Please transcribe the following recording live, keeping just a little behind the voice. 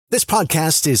This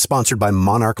podcast is sponsored by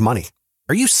Monarch Money.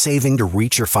 Are you saving to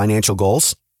reach your financial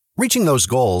goals? Reaching those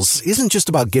goals isn't just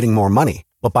about getting more money,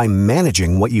 but by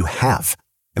managing what you have.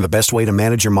 And the best way to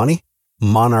manage your money?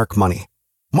 Monarch Money.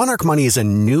 Monarch Money is a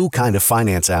new kind of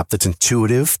finance app that's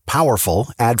intuitive, powerful,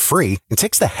 ad-free, and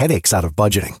takes the headaches out of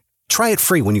budgeting. Try it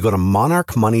free when you go to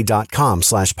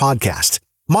monarchmoney.com/podcast.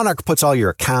 Monarch puts all your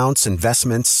accounts,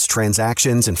 investments,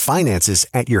 transactions, and finances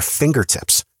at your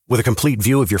fingertips. With a complete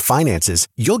view of your finances,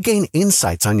 you'll gain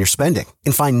insights on your spending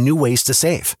and find new ways to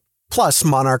save. Plus,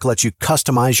 Monarch lets you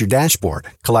customize your dashboard,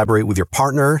 collaborate with your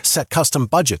partner, set custom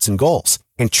budgets and goals,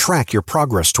 and track your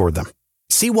progress toward them.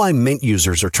 See why Mint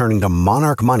users are turning to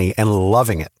Monarch Money and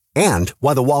loving it, and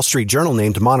why the Wall Street Journal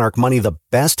named Monarch Money the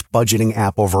best budgeting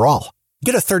app overall.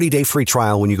 Get a 30-day free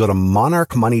trial when you go to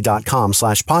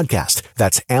monarchmoney.com/podcast.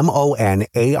 That's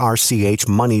MONARCH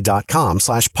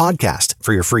money.com/podcast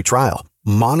for your free trial.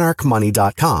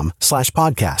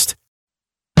 monarchmoney.com/podcast.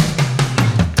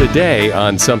 Today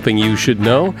on Something You Should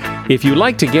Know, if you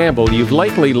like to gamble, you've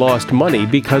likely lost money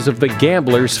because of the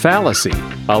gambler's fallacy.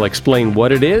 I'll explain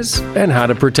what it is and how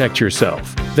to protect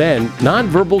yourself. Then,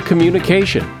 nonverbal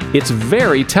communication. It's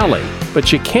very telling,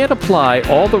 but you can't apply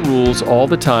all the rules all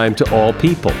the time to all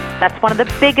people. That's one of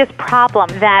the biggest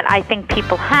problems that I think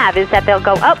people have is that they'll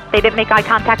go, oh, they didn't make eye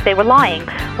contact, they were lying.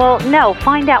 Well, no,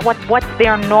 find out what's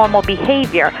their normal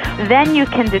behavior. Then you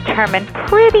can determine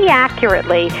pretty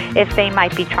accurately if they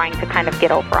might be trying to kind of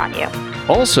get over on you.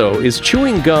 Also, is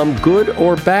chewing gum good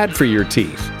or bad for your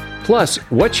teeth? Plus,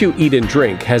 what you eat and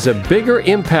drink has a bigger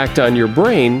impact on your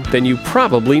brain than you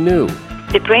probably knew.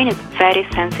 The brain is very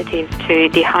sensitive to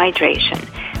dehydration.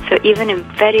 So even a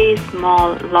very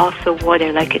small loss of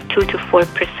water, like a 2 to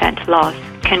 4% loss,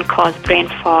 can cause brain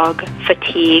fog,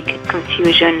 fatigue,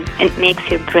 confusion, and makes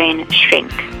your brain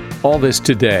shrink. All this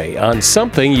today on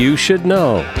Something You Should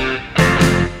Know.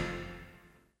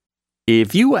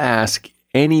 If you ask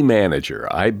any manager,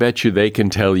 I bet you they can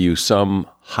tell you some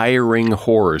hiring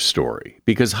horror story,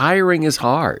 because hiring is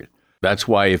hard. That's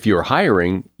why if you're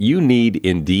hiring, you need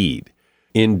Indeed.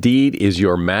 Indeed is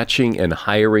your matching and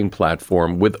hiring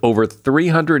platform with over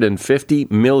 350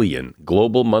 million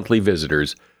global monthly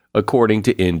visitors, according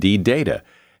to Indeed data,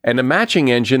 and a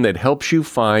matching engine that helps you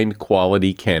find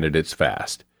quality candidates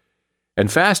fast.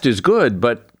 And fast is good,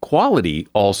 but quality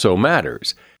also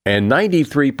matters. And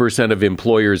 93% of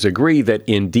employers agree that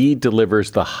Indeed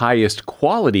delivers the highest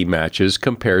quality matches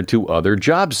compared to other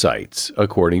job sites,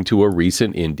 according to a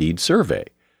recent Indeed survey.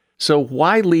 So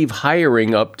why leave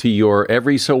hiring up to your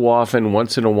every so often,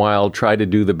 once in a while, try to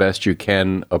do the best you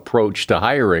can approach to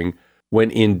hiring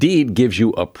when Indeed gives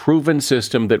you a proven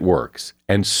system that works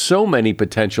and so many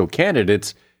potential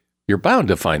candidates, you're bound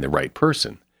to find the right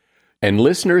person. And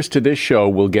listeners to this show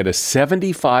will get a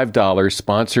 $75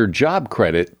 sponsored job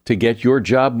credit to get your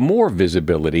job more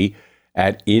visibility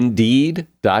at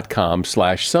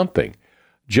Indeed.com/something.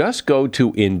 Just go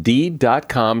to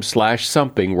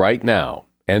Indeed.com/something right now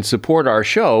and support our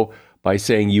show by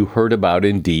saying you heard about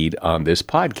Indeed on this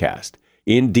podcast.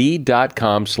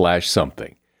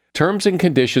 Indeed.com/something. Terms and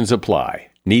conditions apply.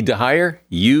 Need to hire?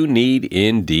 You need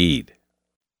Indeed.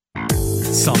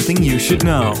 Something you should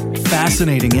know.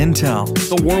 Fascinating intel,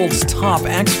 the world's top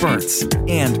experts,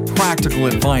 and practical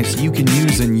advice you can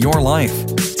use in your life.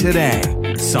 Today,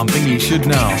 Something You Should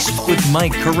Know with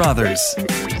Mike Carruthers.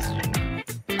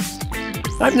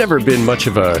 I've never been much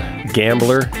of a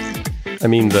gambler. I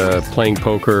mean, the playing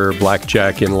poker,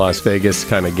 blackjack in Las Vegas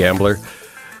kind of gambler.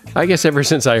 I guess ever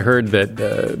since I heard that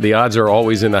the odds are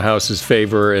always in the house's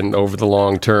favor and over the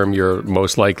long term you're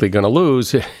most likely going to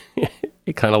lose, it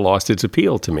kind of lost its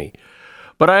appeal to me.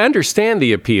 But I understand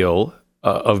the appeal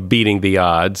of beating the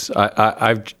odds.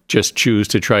 I just choose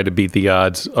to try to beat the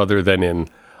odds other than in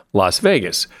Las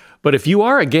Vegas. But if you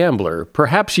are a gambler,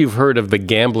 perhaps you've heard of the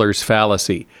gambler's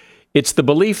fallacy. It's the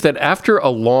belief that after a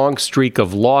long streak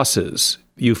of losses,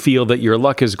 you feel that your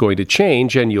luck is going to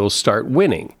change and you'll start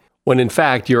winning, when in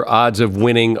fact your odds of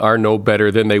winning are no better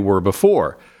than they were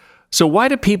before. So why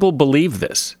do people believe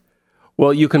this?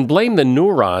 Well, you can blame the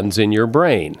neurons in your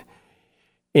brain.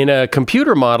 In a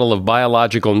computer model of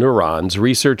biological neurons,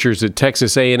 researchers at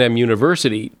Texas A&M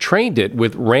University trained it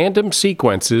with random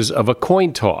sequences of a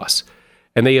coin toss,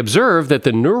 and they observed that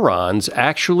the neurons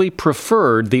actually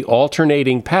preferred the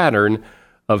alternating pattern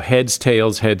of heads,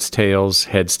 tails, heads, tails,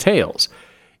 heads, tails.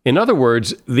 In other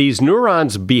words, these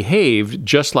neurons behaved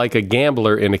just like a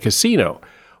gambler in a casino.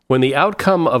 When the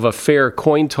outcome of a fair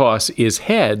coin toss is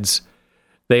heads,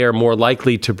 they are more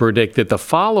likely to predict that the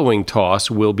following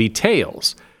toss will be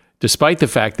tails, despite the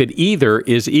fact that either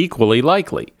is equally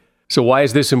likely. So why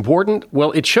is this important?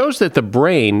 Well, it shows that the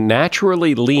brain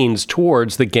naturally leans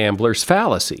towards the gambler's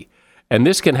fallacy. And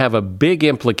this can have a big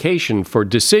implication for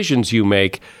decisions you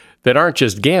make that aren't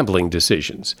just gambling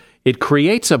decisions. It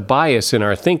creates a bias in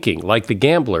our thinking, like the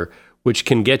gambler, which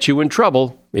can get you in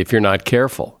trouble if you're not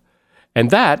careful.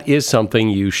 And that is something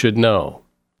you should know.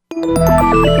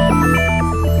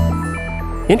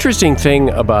 Interesting thing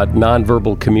about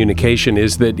nonverbal communication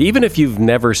is that even if you've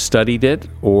never studied it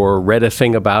or read a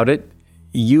thing about it,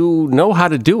 you know how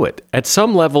to do it. At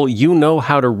some level, you know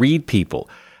how to read people,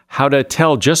 how to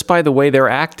tell just by the way they're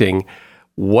acting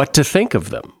what to think of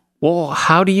them. Well,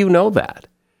 how do you know that?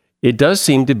 It does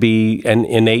seem to be an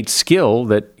innate skill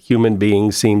that human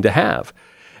beings seem to have.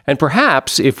 And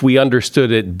perhaps if we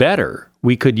understood it better,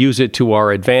 we could use it to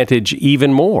our advantage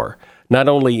even more, not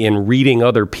only in reading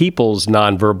other people's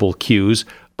nonverbal cues,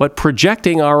 but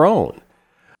projecting our own.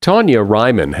 Tanya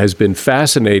Ryman has been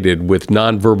fascinated with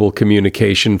nonverbal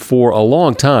communication for a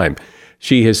long time.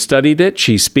 She has studied it,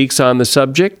 she speaks on the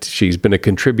subject, she's been a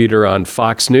contributor on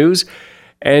Fox News,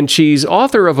 and she's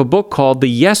author of a book called The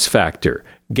Yes Factor: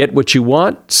 Get What You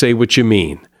Want, Say What You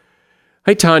Mean.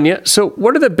 Hey, Tanya, so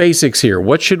what are the basics here?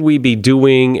 What should we be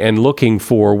doing and looking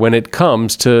for when it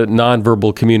comes to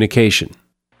nonverbal communication?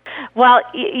 Well,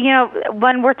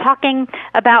 when we're talking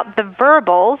about the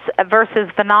verbals versus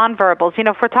the nonverbals,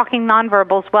 if we're talking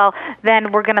nonverbals, well,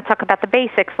 then we're going to talk about the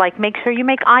basics, like make sure you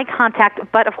make eye contact,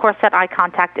 but of course that eye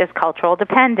contact is cultural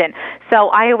dependent. So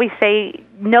I always say,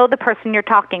 know the person you're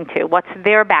talking to, what's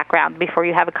their background before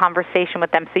you have a conversation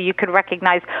with them, so you could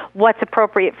recognize what's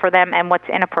appropriate for them and what's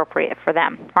inappropriate for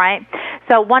them, right?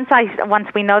 So once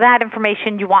we know that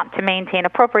information, you want to maintain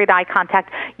appropriate eye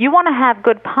contact. You want to have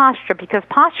good posture, because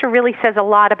posture really says a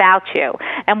lot about you.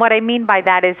 And what I mean by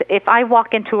that is, if I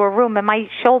walk into a room and my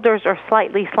shoulders are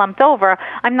slightly slumped over,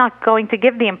 I'm not going to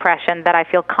give the impression that I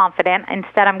feel confident.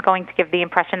 Instead, I'm going to give the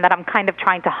impression that I'm kind of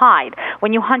trying to hide.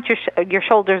 When you hunch your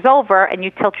shoulders over and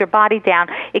you tilt your body down,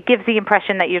 it gives the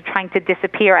impression that you're trying to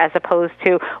disappear, as opposed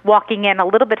to walking in a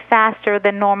little bit faster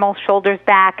than normal, shoulders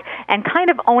back, and kind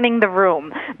of owning the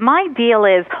room. My deal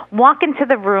is walk into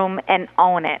the room and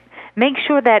own it. Make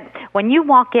sure that when you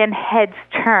walk in, heads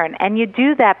turn, and you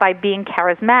do that by being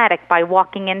charismatic, by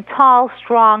walking in tall,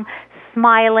 strong,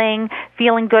 smiling,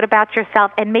 feeling good about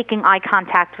yourself, and making eye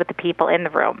contact with the people in the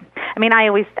room. I mean, I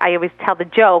always tell the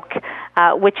joke,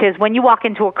 which is, when you walk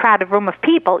into a crowded room of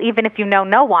people, even if you know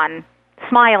no one,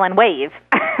 smile and wave.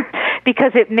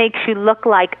 Because it makes you look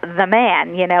like the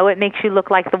man, it makes you look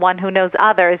like the one who knows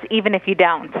others, even if you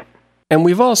don't. And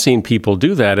we've all seen people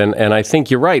do that, and I think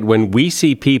you're right. When we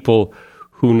see people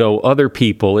who know other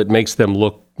people, it makes them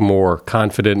look more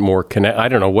confident, more connected. I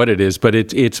don't know what it is, but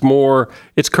it's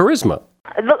charisma.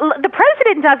 The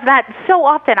president does that so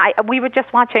often. We were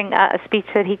just watching a speech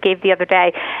that he gave the other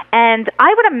day, and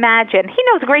I would imagine he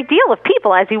knows a great deal of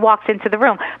people as he walks into the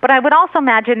room, but I would also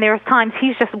imagine there's times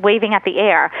he's just waving at the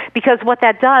air, because what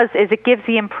that does is it gives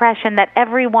the impression that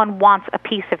everyone wants a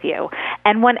piece of you.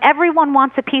 And when everyone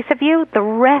wants a piece of you, the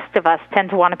rest of us tend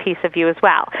to want a piece of you as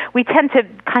well. We tend to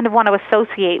kind of want to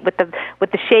associate with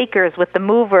the shakers, with the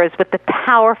movers, with the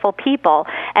powerful people.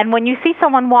 And when you see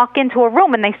someone walk into a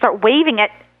room and they start waving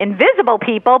at invisible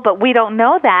people, but we don't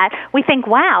know that, we think,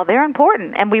 wow, they're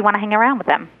important, and we want to hang around with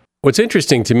them. What's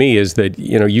interesting to me is that,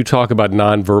 you talk about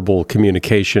nonverbal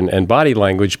communication and body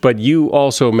language, but you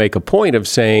also make a point of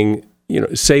saying,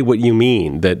 say what you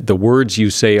mean, that the words you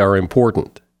say are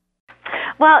important.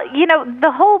 Well,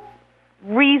 the whole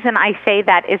reason I say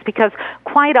that is because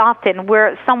quite often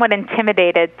we're somewhat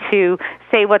intimidated to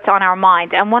say what's on our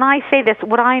mind. And when I say this,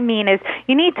 what I mean is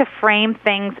you need to frame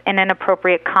things in an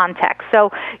appropriate context.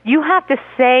 So you have to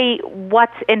say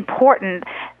what's important,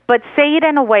 but say it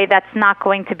in a way that's not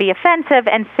going to be offensive,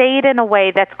 and say it in a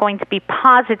way that's going to be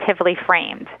positively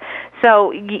framed.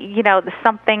 So,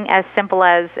 something as simple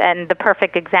as, and the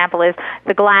perfect example is,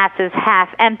 the glass is half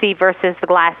empty versus the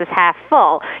glass is half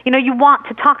full. You want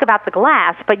to talk about the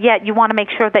glass, but yet you want to make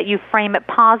sure that you frame it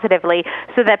positively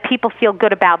so that people feel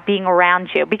good about being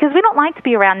around you. Because we don't like to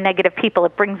be around negative people.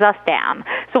 It brings us down.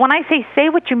 So when I say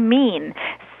what you mean,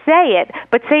 say it,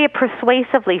 but say it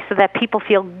persuasively so that people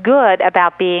feel good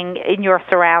about being in your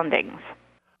surroundings.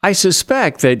 I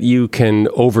suspect that you can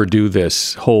overdo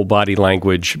this whole body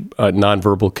language,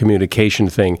 nonverbal communication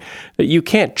thing, that you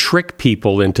can't trick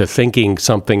people into thinking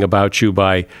something about you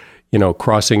by,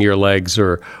 crossing your legs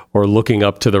or looking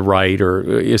up to the right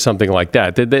or something like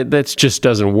that. That just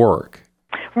doesn't work.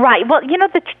 Right. Well,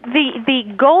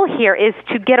 the goal here is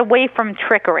to get away from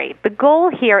trickery. The goal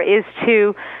here is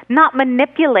to not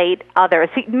manipulate others.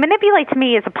 See, manipulate to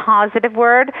me is a positive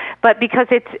word, but because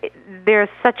there's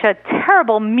such a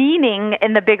terrible meaning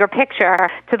in the bigger picture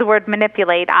to the word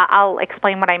manipulate, I'll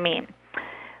explain what I mean.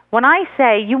 When I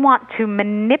say you want to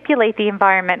manipulate the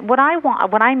environment, what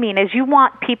I mean is you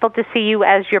want people to see you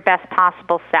as your best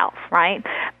possible self, right?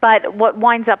 But what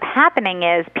winds up happening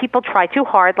is people try too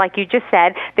hard, like you just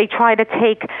said. They try to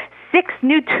take 6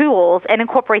 new tools and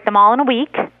incorporate them all in a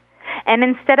week. And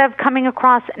instead of coming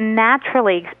across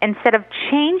naturally, instead of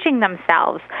changing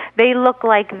themselves, they look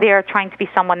like they're trying to be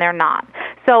someone they're not.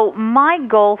 So my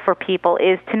goal for people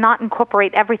is to not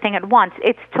incorporate everything at once.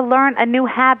 It's to learn a new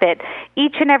habit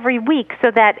each and every week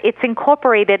so that it's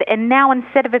incorporated, and now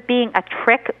instead of it being a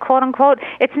trick, quote unquote,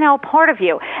 it's now a part of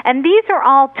you. And these are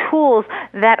all tools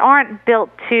that aren't built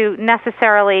to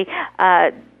necessarily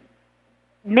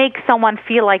make someone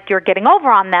feel like you're getting over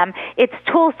on them. It's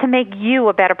tools to make you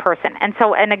a better person. And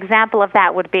so an example of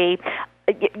that would be,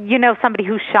 somebody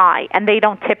who's shy and they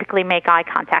don't typically make eye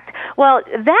contact. Well,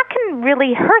 that can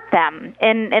really hurt them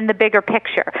in the bigger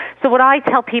picture. So what I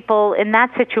tell people in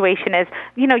that situation is,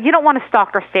 you don't want to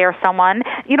stalk or stare someone.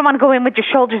 You don't want to go in with your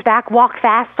shoulders back, walk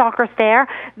fast, stalk or stare.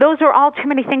 Those are all too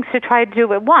many things to try to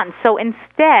do at once. So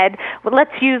instead,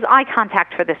 let's use eye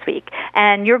contact for this week.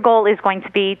 And your goal is going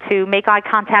to be to make eye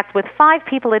contact with 5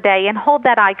 people a day and hold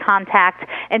that eye contact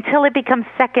until it becomes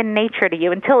second nature to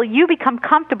you, until you become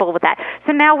comfortable with that.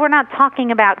 So now we're not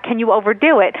talking about can you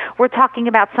overdo it. We're talking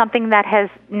about something that has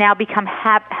now become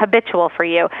habitual for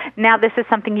you. Now this is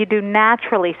something you do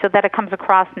naturally so that it comes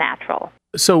across natural.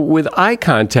 So with eye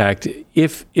contact,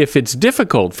 if it's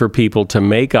difficult for people to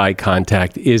make eye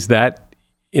contact, is that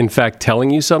in fact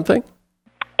telling you something?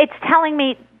 It's telling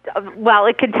me, well,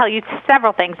 it can tell you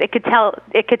several things. It could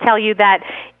tell you that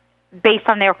based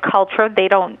on their culture, they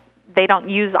don't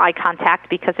use eye contact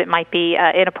because it might be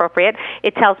inappropriate.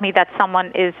 It tells me that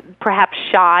someone is perhaps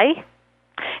shy.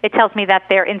 It tells me that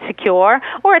they're insecure,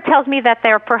 or it tells me that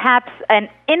they're perhaps an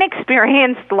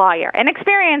inexperienced liar. An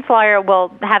experienced liar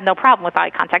will have no problem with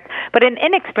eye contact, but an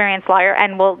inexperienced liar,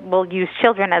 and we'll use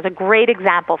children as a great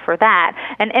example for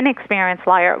that, an inexperienced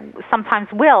liar sometimes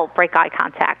will break eye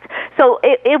contact. So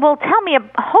it will tell me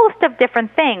a host of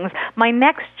different things. My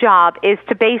next job is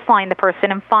to baseline the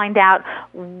person and find out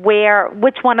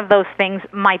which one of those things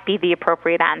might be the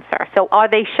appropriate answer. So are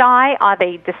they shy? Are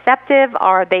they deceptive?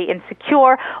 Are they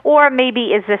insecure? Or maybe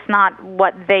is this not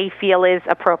what they feel is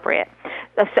appropriate?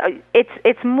 So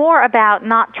it's more about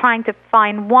not trying to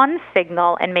find one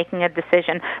signal and making a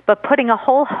decision, but putting a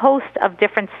whole host of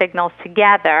different signals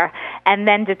together and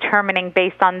then determining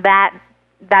based on that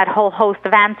whole host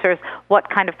of answers what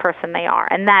kind of person they are.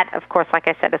 And that, of course, like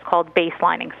I said, is called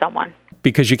baselining someone.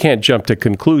 Because you can't jump to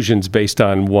conclusions based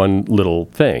on one little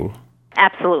thing.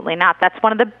 Absolutely not. That's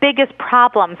one of the biggest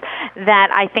problems that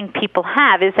I think people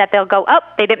have is that they'll go, oh,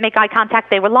 they didn't make eye contact,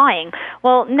 they were lying.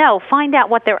 Well, no, find out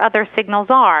what their other signals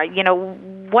are.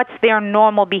 What's their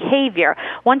normal behavior?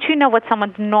 Once you know what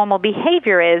someone's normal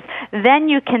behavior is, then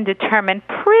you can determine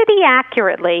pretty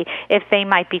accurately if they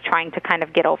might be trying to kind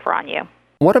of get over on you.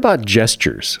 What about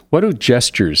gestures? What do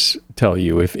gestures tell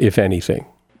you, if anything?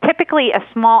 Typically,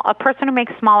 a person who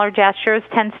makes smaller gestures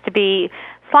tends to be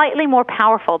slightly more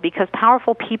powerful because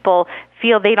powerful people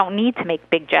feel they don't need to make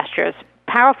big gestures.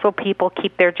 Powerful people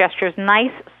keep their gestures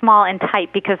nice, small, and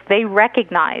tight because they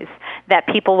recognize that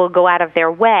people will go out of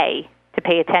their way to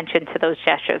pay attention to those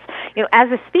gestures. As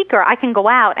a speaker, I can go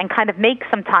out and kind of make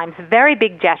sometimes very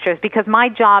big gestures because my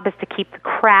job is to keep the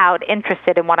crowd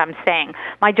interested in what I'm saying.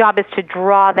 My job is to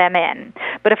draw them in.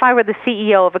 But if I were the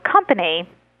CEO of a company,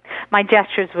 my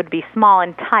gestures would be small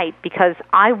and tight because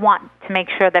I want to make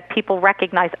sure that people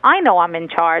recognize I know I'm in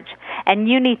charge and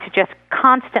you need to just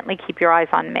constantly keep your eyes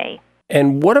on me.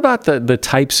 And what about the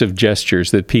types of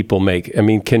gestures that people make? I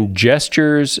mean, can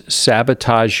gestures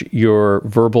sabotage your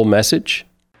verbal message?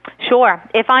 Sure.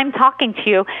 If I'm talking to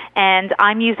you and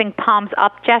I'm using palms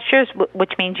up gestures,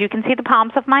 which means you can see the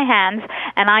palms of my hands,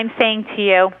 and I'm saying to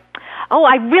you, oh,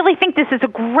 I really think this is a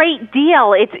great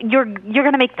deal. You're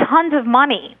going to make tons of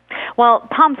money. Well,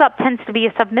 palms up tends to be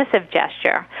a submissive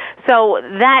gesture. So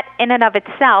that in and of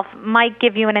itself might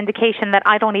give you an indication that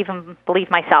I don't even believe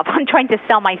myself. I'm trying to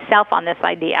sell myself on this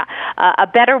idea. A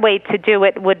better way to do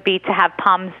it would be to have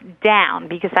palms down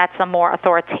because that's a more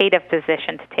authoritative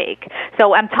position to take.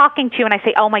 So I'm talking to you and I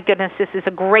say, oh my goodness, this is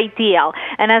a great deal.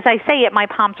 And as I say it, my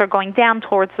palms are going down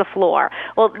towards the floor.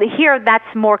 Well, here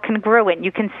that's more congruent.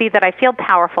 You can see that I feel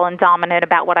powerful and dominant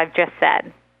about what I've just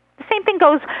said. same thing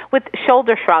goes with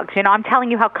shoulder shrugs. I'm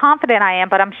telling you how confident I am,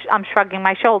 but I'm shrugging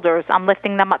my shoulders. I'm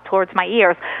lifting them up towards my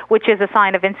ears, which is a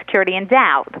sign of insecurity and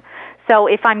doubt. So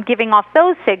if I'm giving off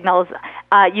those signals,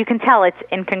 you can tell it's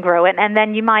incongruent, and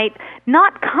then you might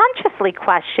not consciously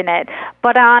question it,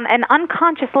 but on an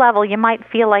unconscious level, you might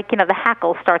feel like, the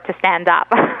hackles start to stand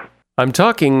up. I'm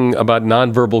talking about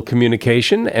nonverbal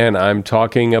communication, and I'm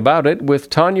talking about it with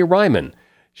Tanya Ryman.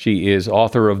 She is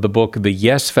author of the book, The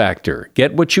Yes Factor.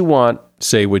 Get what you want,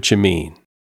 say what you mean.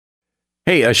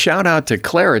 Hey, a shout out to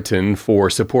Claritin for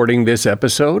supporting this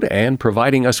episode and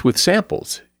providing us with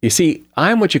samples. You see,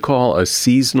 I'm what you call a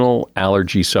seasonal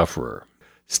allergy sufferer.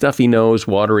 Stuffy nose,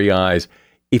 watery eyes.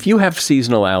 If you have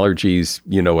seasonal allergies,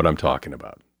 you know what I'm talking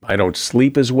about. I don't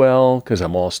sleep as well because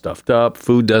I'm all stuffed up.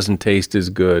 Food doesn't taste as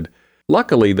good.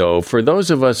 Luckily, though, for those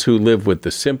of us who live with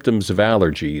the symptoms of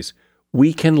allergies,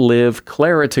 we can live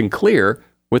Claritin Clear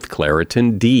with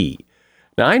Claritin D.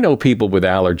 Now, I know people with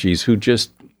allergies who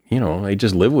just, they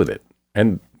just live with it.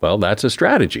 And, well, that's a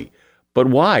strategy. But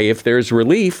why? If there's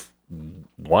relief,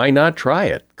 why not try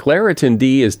it? Claritin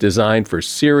D is designed for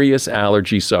serious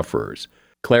allergy sufferers.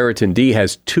 Claritin D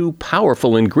has 2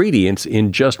 powerful ingredients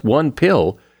in just one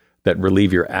pill that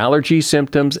relieve your allergy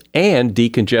symptoms and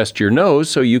decongest your nose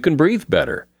so you can breathe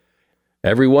better.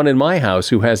 Everyone in my house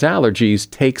who has allergies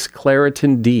takes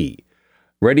Claritin D.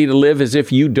 Ready to live as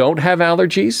if you don't have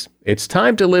allergies? It's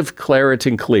time to live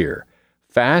Claritin Clear.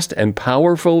 Fast and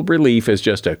powerful relief is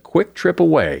just a quick trip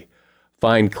away.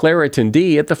 Find Claritin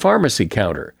D at the pharmacy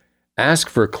counter. Ask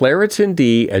for Claritin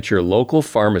D at your local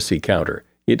pharmacy counter.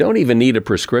 You don't even need a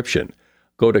prescription.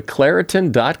 Go to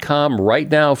Claritin.com right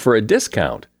now for a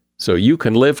discount so you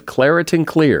can live Claritin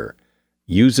Clear.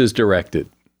 Use as directed.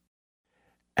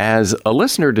 As a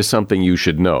listener to Something You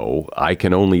Should Know, I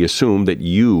can only assume that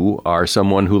you are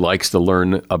someone who likes to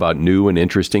learn about new and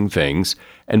interesting things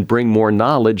and bring more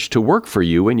knowledge to work for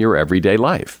you in your everyday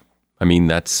life. I mean,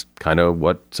 that's kind of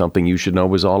what Something You Should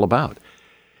Know is all about.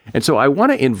 And so I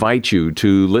want to invite you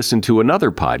to listen to another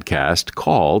podcast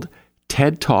called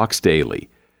TED Talks Daily.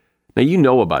 Now, you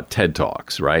know about TED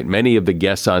Talks, right? Many of the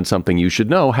guests on Something You Should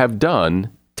Know have done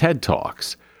TED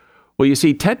Talks. Well, you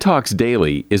see, TED Talks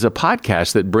Daily is a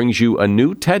podcast that brings you a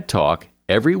new TED Talk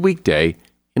every weekday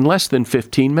in less than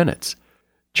 15 minutes.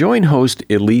 Join host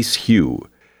Elise Hugh.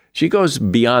 She goes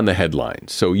beyond the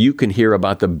headlines so you can hear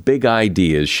about the big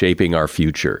ideas shaping our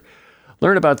future.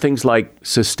 Learn about things like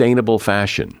sustainable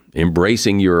fashion,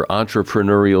 embracing your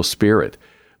entrepreneurial spirit,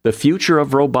 the future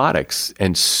of robotics,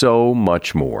 and so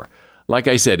much more. Like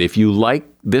I said, if you like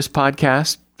this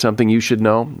podcast, Something You Should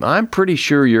Know, I'm pretty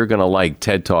sure you're going to like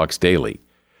TED Talks Daily.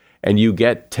 And you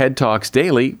get TED Talks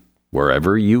Daily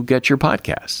wherever you get your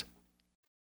podcasts.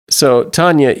 So,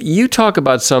 Tanya, you talk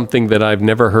about something that I've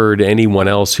never heard anyone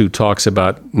else who talks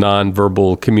about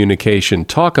nonverbal communication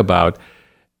talk about,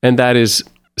 and that is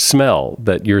smell,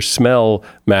 that your smell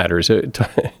matters.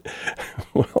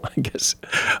 Well, I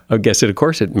guess of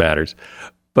course it matters.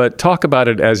 But talk about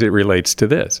it as it relates to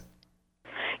this.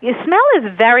 Smell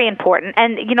is very important,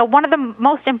 and one of the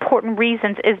most important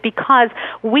reasons is because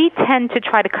we tend to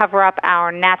try to cover up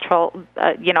our natural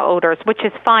odors, which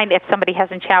is fine if somebody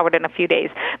hasn't showered in a few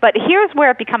days. But here's where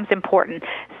it becomes important.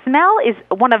 Smell is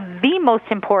one of the most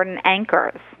important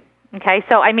anchors. Okay,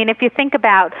 so if you think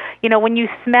about, when you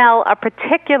smell a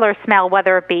particular smell,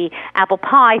 whether it be apple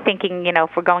pie, thinking, if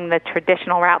we're going the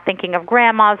traditional route, thinking of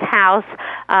grandma's house,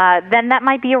 then that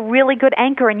might be a really good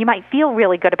anchor and you might feel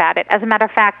really good about it. As a matter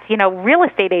of fact, real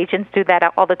estate agents do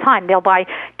that all the time. They'll buy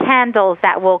candles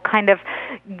that will kind of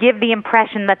give the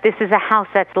impression that this is a house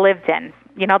that's lived in.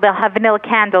 They'll have vanilla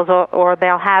candles or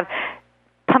they'll have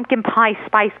pumpkin pie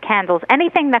spice candles,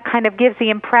 anything that kind of gives the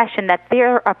impression that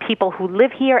there are people who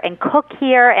live here and cook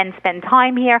here and spend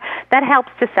time here. That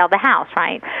helps to sell the house,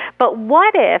 right? But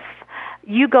what if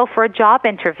you go for a job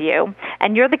interview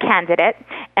and you're the candidate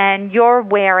and you're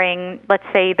wearing, let's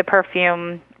say, the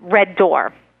perfume Red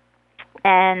Door,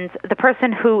 and the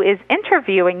person who is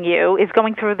interviewing you is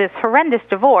going through this horrendous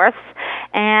divorce,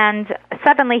 and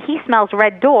suddenly he smells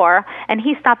Red Door, and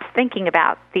he stops thinking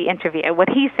about the interview. What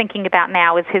he's thinking about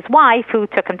now is his wife, who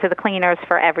took him to the cleaners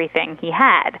for everything he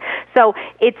had. So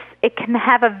it can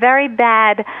have a very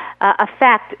bad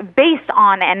effect based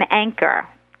on an anchor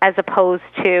as opposed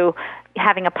to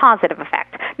having a positive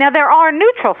effect. Now, there are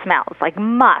neutral smells like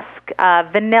musk,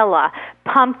 vanilla,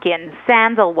 pumpkin,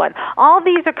 sandalwood. All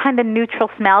these are kind of neutral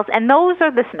smells, and those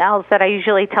are the smells that I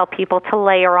usually tell people to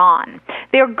layer on.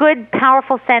 They're good,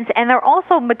 powerful scents, and they're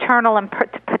also maternal and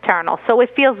maternal. So it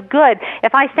feels good.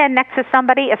 If I stand next to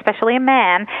somebody, especially a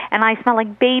man, and I smell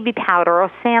like baby powder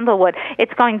or sandalwood,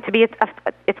 it's going to be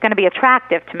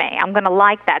attractive to me. I'm going to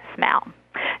like that smell.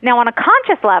 Now, on a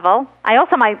conscious level, I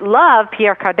also might love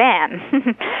Pierre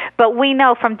Cardin, but we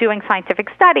know from doing scientific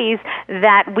studies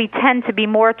that we tend to be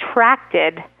more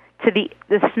attracted to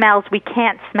the smells we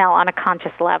can't smell on a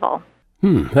conscious level.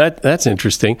 That's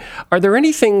interesting. Are there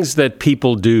any things that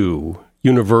people do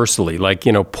universally, like,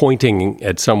 pointing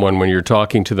at someone when you're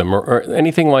talking to them, or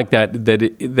anything like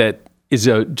that is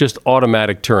a just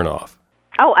automatic turnoff?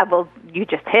 Oh, well, you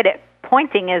just hit it.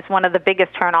 Pointing is one of the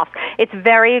biggest turnoffs. It's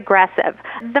very aggressive.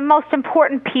 The most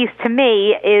important piece to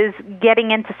me is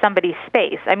getting into somebody's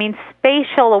space. I mean,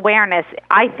 spatial awareness,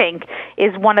 I think,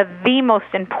 is one of the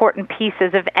most important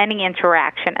pieces of any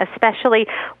interaction, especially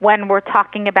when we're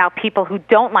talking about people who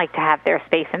don't like to have their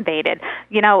space invaded.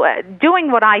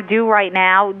 Doing what I do right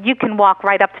now, you can walk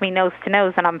right up to me nose to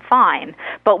nose and I'm fine.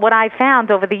 But what I've found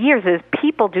over the years is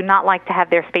people do not like to have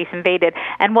their space invaded.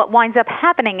 And what winds up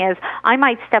happening is I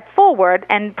might step forward,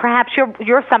 and perhaps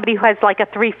you're somebody who has like a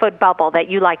 3-foot bubble that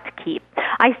you like to keep.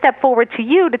 I step forward to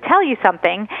you to tell you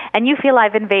something, and you feel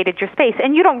I've invaded your space,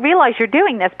 and you don't realize you're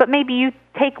doing this, but maybe you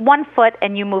take 1 foot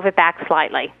and you move it back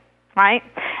slightly, right?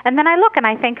 And then I look and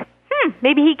I think,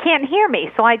 maybe he can't hear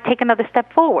me, so I take another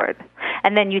step forward.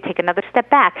 And then you take another step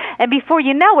back. And before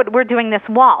you know it, we're doing this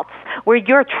waltz where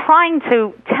you're trying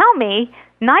to tell me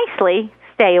nicely,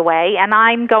 stay away, and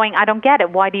I'm going, I don't get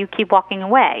it. Why do you keep walking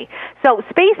away? So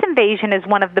space invasion is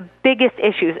one of the biggest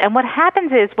issues. And what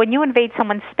happens is when you invade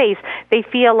someone's space, they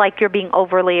feel like you're being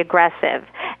overly aggressive.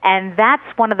 And that's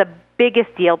one of the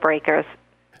biggest deal breakers.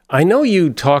 I know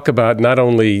you talk about not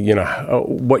only,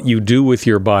 what you do with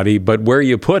your body, but where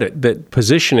you put it, that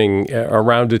positioning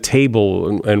around a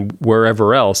table and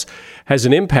wherever else has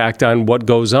an impact on what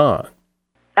goes on.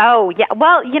 Oh, yeah.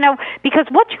 Well, because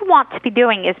what you want to be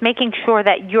doing is making sure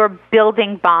that you're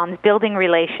building bonds, building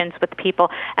relations with people,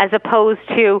 as opposed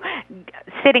to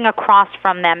sitting across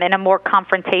from them in a more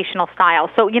confrontational style.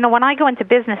 So, when I go into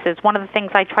businesses, one of the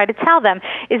things I try to tell them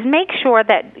is make sure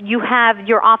that you have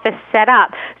your office set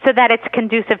up so that it's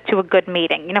conducive to a good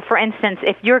meeting. For instance,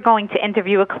 if you're going to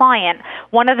interview a client,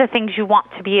 one of the things you want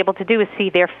to be able to do is see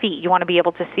their feet. You want to be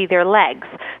able to see their legs.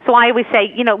 So I always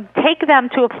say, take them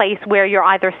to a place where you're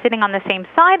either sitting on the same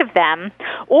side of them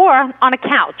or on a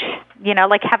couch.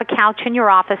 Like have a couch in your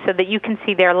office so that you can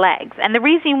see their legs. And the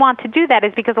reason you want to do that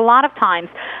is because a lot of times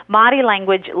body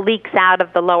language leaks out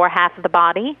of the lower half of the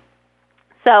body.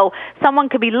 So someone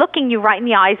could be looking you right in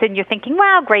the eyes and you're thinking,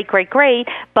 wow, great, great, great,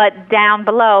 but down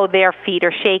below their feet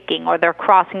are shaking or they're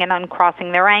crossing and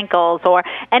uncrossing their ankles or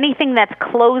anything that's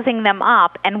closing them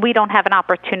up, and we don't have an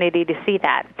opportunity to see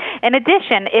that. In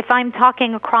addition, if I'm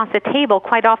talking across a table,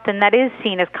 quite often that is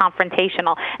seen as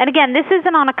confrontational. And again, this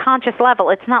isn't on a conscious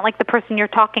level. It's not like the person you're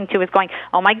talking to is going,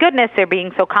 oh my goodness, they're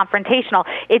being so confrontational.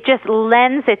 It just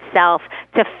lends itself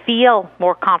to feel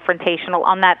more confrontational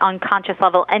on that unconscious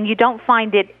level, and you don't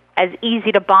find it as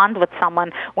easy to bond with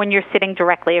someone when you're sitting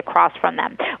directly across from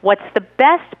them. What's the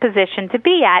best position to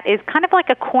be at is kind of like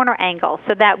a corner angle,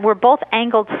 so that we're both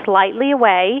angled slightly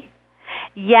away,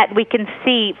 yet we can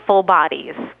see full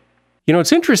bodies.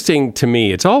 It's interesting to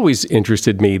me, it's always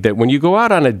interested me that when you go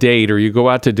out on a date or you go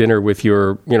out to dinner with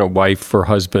your, wife or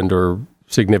husband or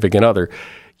significant other,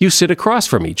 you sit across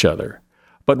from each other.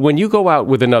 But when you go out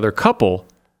with another couple,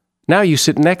 now you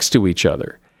sit next to each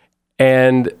other.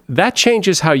 And that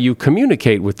changes how you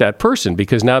communicate with that person,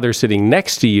 because now they're sitting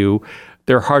next to you.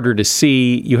 They're harder to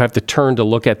see. You have to turn to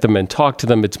look at them and talk to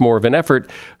them. It's more of an effort.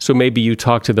 So maybe you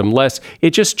talk to them less.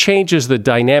 It just changes the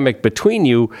dynamic between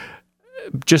you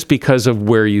just because of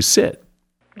where you sit.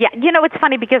 Yeah, it's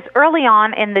funny because early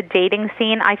on in the dating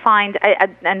scene, I find,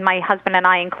 and my husband and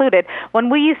I included, when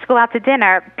we used to go out to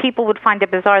dinner, people would find it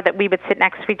bizarre that we would sit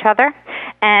next to each other.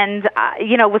 And,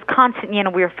 it was constant,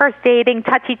 we were first dating,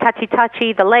 touchy, touchy,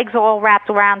 touchy, the legs all wrapped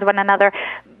around one another.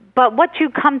 But what you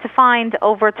come to find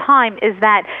over time is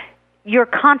that you're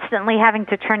constantly having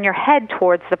to turn your head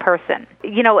towards the person.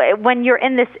 When you're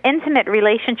in this intimate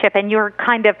relationship and you're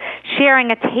kind of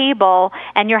sharing a table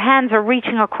and your hands are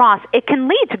reaching across, it can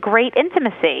lead to great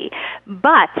intimacy.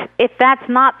 But if that's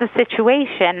not the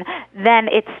situation, then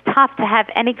it's tough to have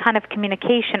any kind of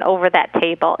communication over that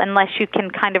table unless you can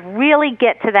kind of really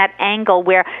get to that angle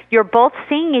where you're both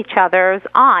seeing each other's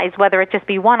eyes, whether it just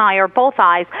be one eye or both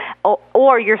eyes,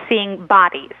 or you're seeing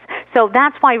bodies. So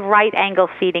that's why right angle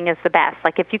seating is the best.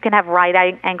 Like if you can have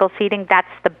right angle seating, that's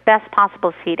the best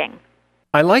possible seating.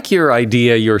 I like your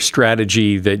idea, your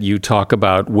strategy that you talk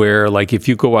about where, like, if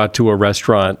you go out to a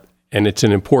restaurant and it's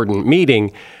an important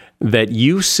meeting, that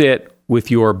you sit with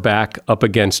your back up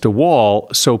against a wall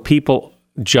so people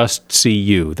just see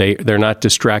you. They're not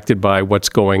distracted by what's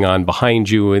going on behind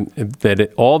you, and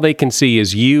that all they can see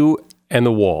is you and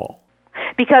the wall.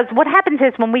 Because what happens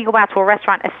is when we go out to a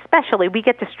restaurant, especially, we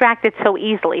get distracted so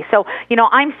easily. So,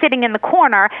 I'm sitting in the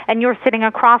corner and you're sitting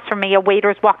across from me. A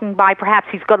waiter's walking by. Perhaps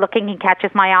he's good looking. He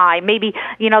catches my eye. Maybe,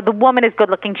 the woman is good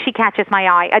looking. She catches my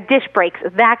eye. A dish breaks.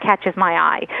 That catches my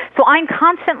eye. So I'm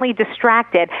constantly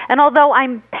distracted. And although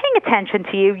I'm paying attention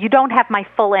to you, you don't have my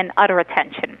full and utter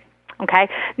attention. Okay?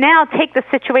 Now take the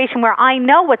situation where I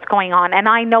know what's going on and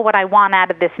I know what I want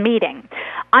out of this meeting.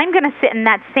 I'm going to sit in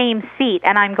that same seat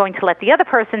and I'm going to let the other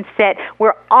person sit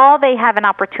where all they have an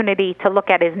opportunity to look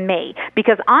at is me,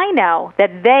 because I know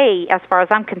that they, as far as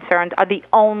I'm concerned, are the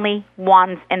only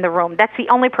ones in the room. That's the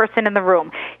only person in the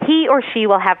room. He or she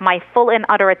will have my full and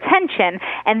utter attention,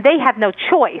 and they have no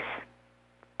choice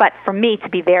but for me to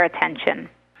be their attention.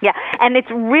 Yeah, and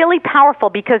it's really powerful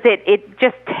because it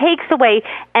just takes away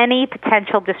any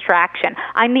potential distraction.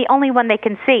 I'm the only one they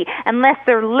can see. Unless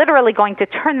they're literally going to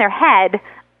turn their head,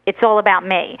 it's all about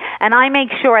me. And I make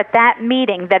sure at that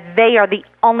meeting that they are the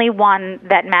only one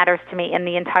that matters to me in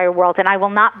the entire world. And I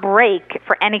will not break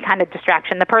for any kind of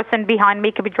distraction. The person behind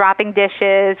me could be dropping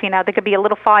dishes. There could be a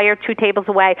little fire 2 tables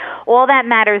away. All that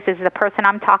matters is the person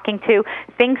I'm talking to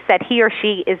thinks that he or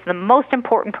she is the most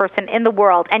important person in the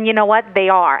world. And you know what? They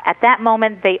are. At that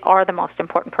moment, they are the most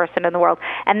important person in the world.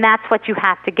 And that's what you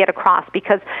have to get across,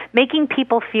 because making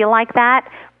people feel like that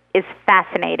is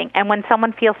fascinating. And when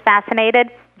someone feels fascinated,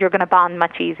 you're going to bond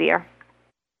much easier.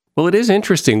 Well, it is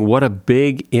interesting what a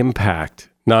big impact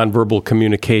nonverbal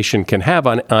communication can have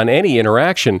on any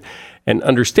interaction, and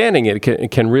understanding it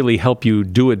can really help you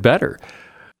do it better.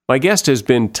 My guest has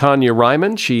been Tanya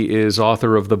Reiman. She is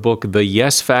author of the book, The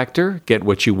Yes Factor, Get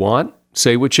What You Want,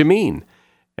 Say What You Mean.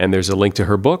 And there's a link to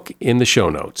her book in the show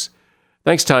notes.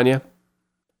 Thanks, Tanya.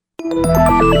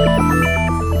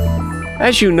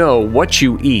 As you know, what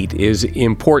you eat is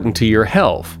important to your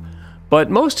health. But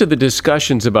most of the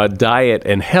discussions about diet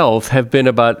and health have been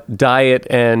about diet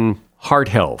and heart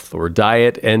health, or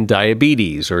diet and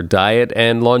diabetes, or diet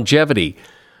and longevity,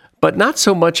 but not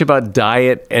so much about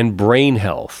diet and brain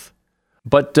health.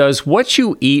 But does what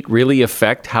you eat really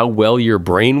affect how well your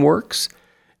brain works?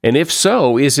 And if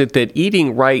so, is it that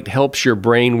eating right helps your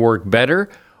brain work better,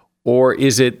 or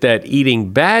is it that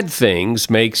eating bad things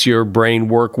makes your brain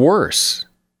work worse?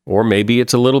 Or maybe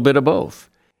it's a little bit of both.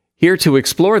 Here to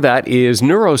explore that is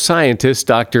neuroscientist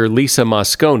Dr. Lisa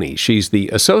Mosconi. She's the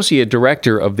Associate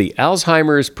Director of the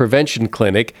Alzheimer's Prevention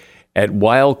Clinic at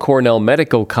Weill Cornell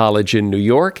Medical College in New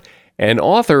York, and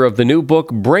author of the new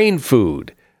book, Brain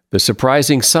Food, The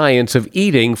Surprising Science of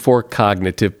Eating for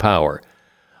Cognitive Power.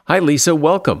 Hi, Lisa.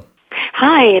 Welcome.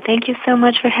 Hi. Thank you so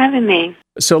much for having me.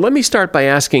 So let me start by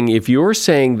asking if you're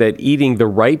saying that eating the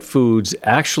right foods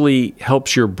actually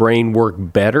helps your brain work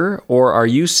better, or are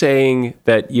you saying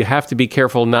that you have to be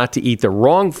careful not to eat the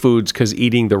wrong foods because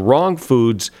eating the wrong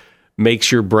foods makes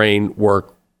your brain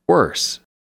work worse?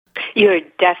 You're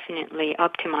definitely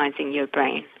optimizing your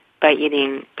brain by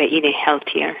eating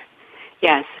healthier.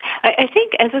 Yes. I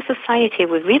think as a society,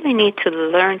 we really need to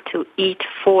learn to eat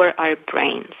for our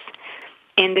brains.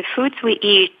 And the foods we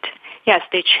eat, yes,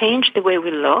 they change the way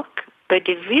we look, but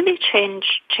they really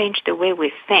change the way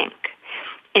we think.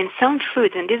 In some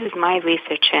foods, and this is my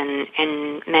research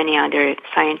and many other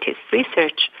scientists'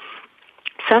 research,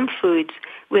 some foods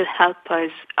will help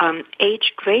us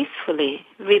age gracefully,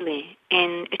 really,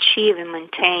 and achieve and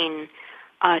maintain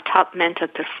top mental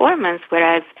performance,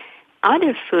 whereas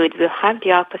other foods will have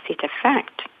the opposite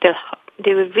effect.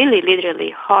 They will really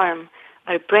literally harm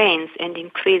our brains and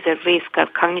increase the risk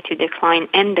of cognitive decline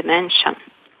and dementia.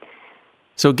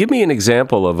 So give me an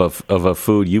example of a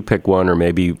food. You pick one, or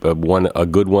maybe a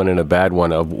good one and a bad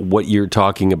one, of what you're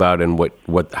talking about and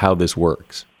how this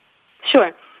works.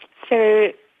 Sure.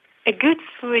 So a good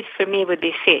food for me would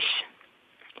be fish.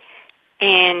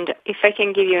 And if I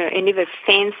can give you an even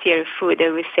fancier food, I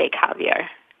would say caviar.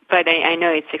 But I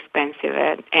know it's expensive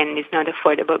and it's not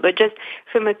affordable. But just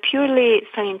from a purely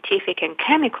scientific and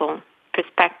chemical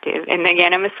perspective, and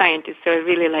again, I'm a scientist, so I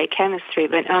really like chemistry,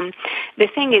 but the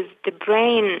thing is, the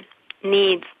brain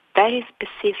needs very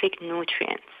specific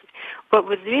nutrients. What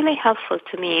was really helpful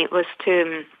to me was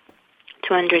to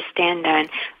understand that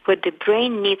what the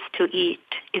brain needs to eat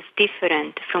is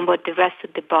different from what the rest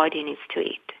of the body needs to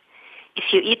eat. If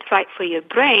you eat right for your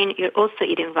brain, you're also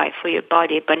eating right for your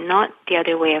body, but not the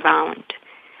other way around.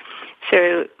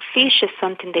 So fish is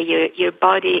something that your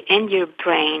body and your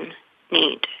brain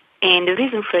need. And the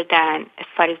reason for that, as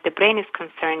far as the brain is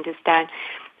concerned, is that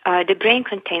the brain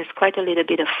contains quite a little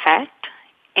bit of fat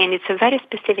and it's a very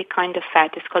specific kind of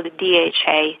fat. It's called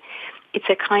DHA. It's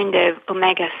a kind of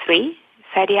omega-3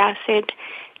 fatty acid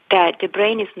that the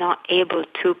brain is not able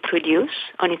to produce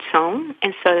on its own,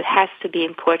 and so it has to be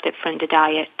imported from the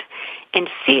diet. And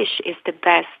fish is the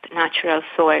best natural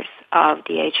source of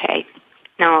DHA.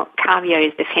 Now, caviar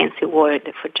is the fancy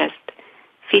word for just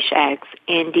fish eggs,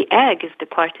 and the egg is the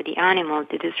part of the animal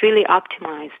that is really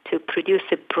optimized to produce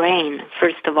a brain,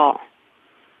 first of all.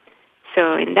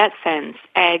 So in that sense,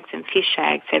 eggs and fish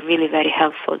eggs are really very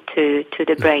helpful to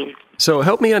the brain. So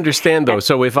help me understand, though.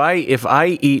 So if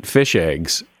I eat fish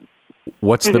eggs,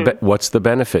 what's the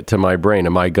benefit to my brain?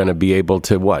 Am I going to be able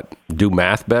to do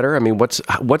math better? I mean, what's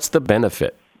the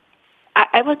benefit?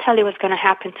 I will tell you what's going to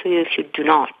happen to you if you do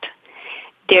not.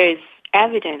 There is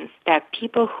evidence that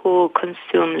people who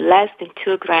consume less than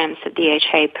 2 grams of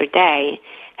DHA per day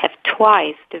have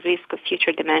twice the risk of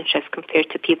future dementias compared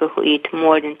to people who eat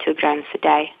more than 2 grams a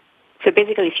day. So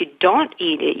basically, if you don't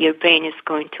eat it, your brain is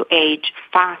going to age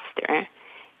faster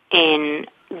and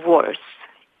worse.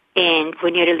 And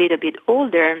when you're a little bit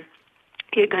older,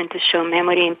 you're going to show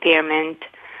memory impairment,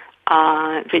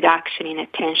 reduction in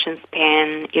attention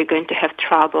span. You're going to have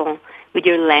trouble with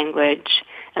your language.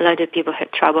 A lot of people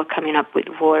have trouble coming up with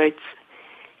words.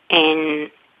 And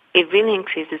it really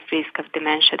increases risk of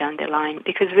dementia down the line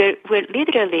because we're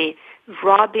literally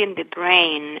robbing the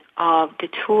brain of the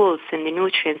tools and the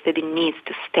nutrients that it needs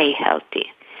to stay healthy.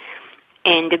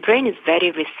 And the brain is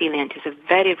very resilient. It's a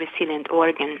very resilient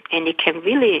organ, and it can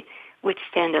really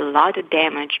withstand a lot of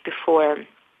damage before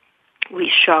we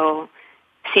show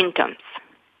symptoms.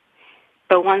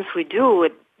 But once we do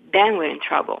it, then we're in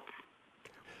trouble.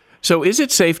 So is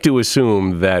it safe to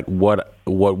assume that what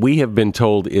we have been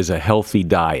told is a healthy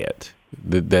diet,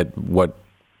 that what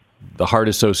the Heart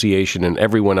Association and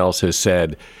everyone else has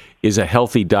said is a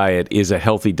healthy diet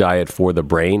for the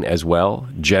brain as well,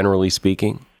 generally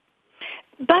speaking?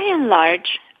 By and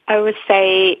large, I would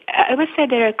say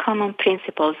there are common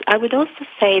principles. I would also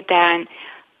say that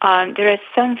there are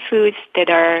some foods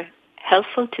that are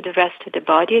helpful to the rest of the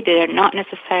body that are not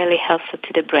necessarily helpful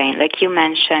to the brain. Like you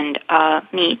mentioned,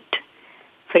 meat,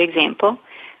 for example.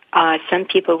 Some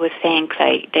people would think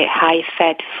like the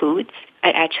high-fat foods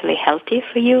are actually healthy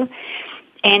for you.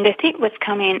 And I think what's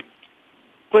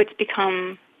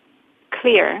become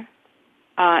clear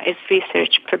as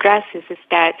research progresses is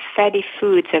that fatty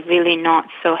foods are really not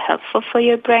so helpful for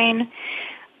your brain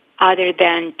other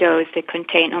than those that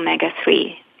contain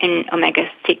omega-3 and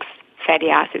omega-6 fatty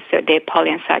acids, so the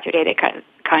polyunsaturated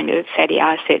kind of fatty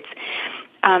acids.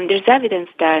 There's evidence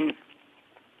that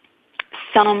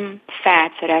some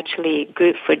fats are actually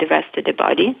good for the rest of the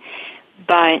body,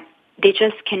 but they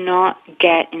just cannot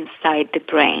get inside the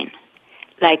brain.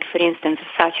 Like, for instance,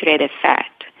 saturated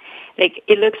fat. Like,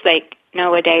 it looks like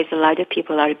nowadays a lot of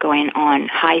people are going on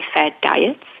high-fat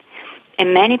diets,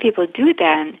 and many people do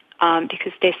that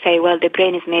because they say, well, the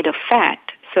brain is made of fat,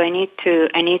 so I need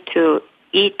to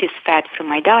eat this fat from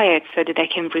my diet so that I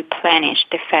can replenish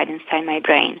the fat inside my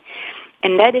brain.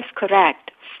 And that is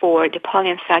correct for the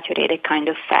polyunsaturated kind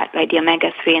of fat, like the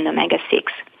omega-3 and omega-6.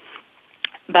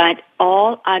 But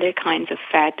all other kinds of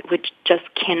fat which just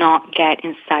cannot get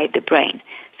inside the brain,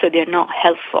 so they're not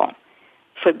helpful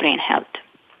for brain health.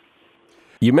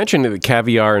 You mentioned that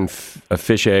caviar and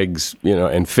fish eggs,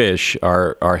 and fish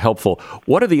are helpful.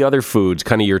 What are the other foods,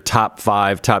 kind of your top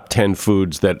 5, top 10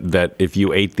 foods that if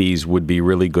you ate these would be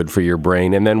really good for your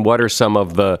brain? And then what are some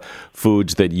of the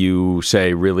foods that you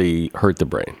say really hurt the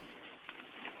brain?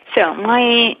 So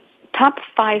my top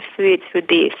 5 foods would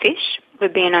be fish,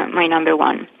 would be my number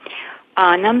 1.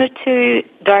 Number 2,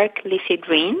 dark leafy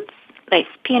greens, like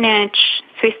spinach,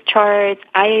 Swiss chard.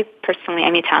 I personally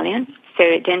am Italian.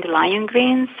 So dandelion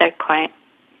greens are quite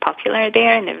popular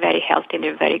there, and they're very healthy, and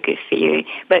they're very good for you.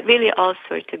 But really all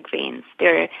sorts of greens.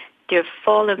 They're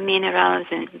full of minerals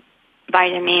and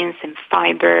vitamins and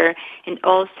fiber and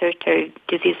all sorts of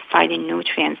disease-fighting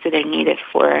nutrients that are needed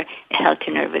for a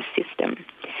healthy nervous system.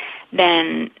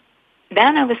 Then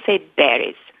I would say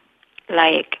berries.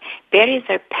 Like, berries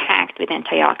are packed with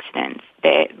antioxidants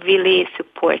that really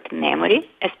support memory,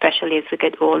 especially as we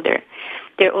get older.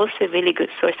 They're also a really good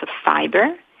source of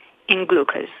fiber and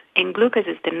glucose. And glucose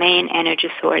is the main energy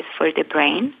source for the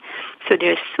brain. So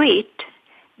they're sweet,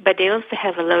 but they also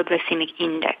have a low glycemic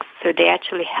index. So they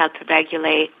actually help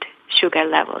regulate sugar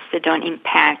levels. They don't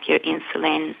impact your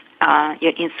insulin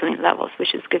levels,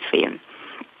 which is good for you.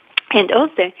 And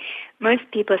also, most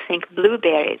people think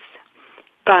blueberries,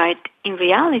 but in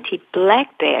reality,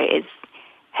 blackberries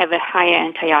have a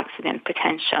higher antioxidant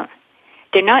potential.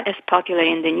 They're not as popular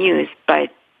in the news,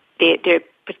 but they're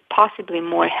possibly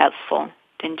more helpful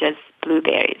than just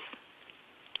blueberries.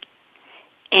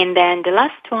 And then the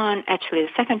last one, actually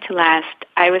the second to last,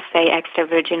 I would say extra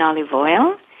virgin olive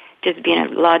oil. There's been a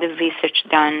lot of research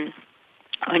done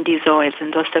on these oils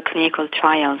and also clinical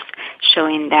trials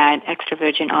showing that extra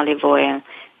virgin olive oil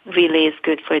really is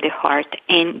good for the heart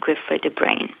and good for the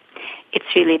brain. It's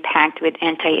really packed with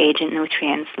anti-aging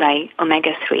nutrients like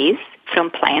omega-3s from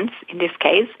plants in this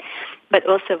case, but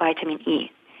also vitamin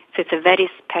E. So it's a very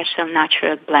special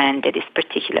natural blend that is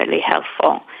particularly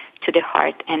helpful to the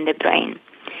heart and the brain.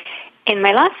 And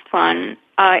my last one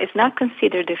is not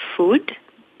considered a food,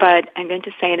 but I'm going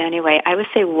to say it anyway. I would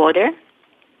say water.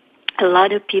 A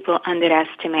lot of people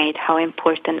underestimate how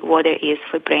important water is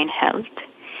for brain health.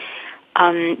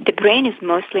 The brain is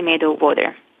mostly made of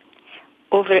water.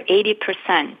 Over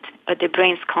 80% of the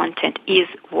brain's content is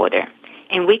water,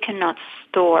 and we cannot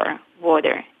store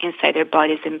water inside our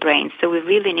bodies and brains, so we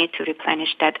really need to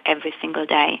replenish that every single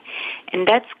day. And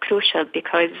that's crucial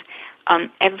because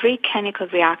every chemical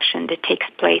reaction that takes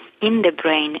place in the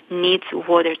brain needs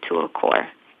water to occur,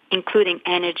 including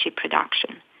energy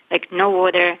production. Like no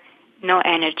water, no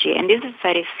energy, and this is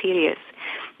very serious.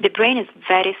 The brain is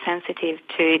very sensitive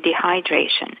to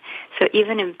dehydration. So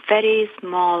even a very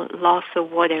small loss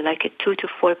of water, like a 2 to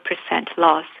 4%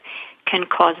 loss, can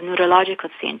cause neurological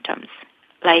symptoms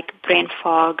like brain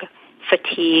fog,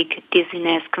 fatigue,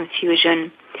 dizziness,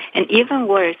 confusion. And even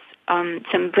worse,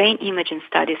 some brain imaging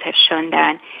studies have shown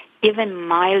that even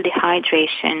mild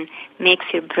dehydration makes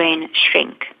your brain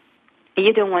shrink.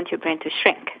 You don't want your brain to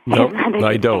shrink. No,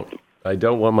 I don't. I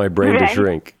don't want my brain to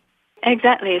shrink.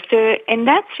 Exactly. So, and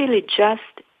that's really just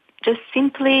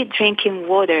simply drinking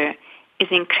water is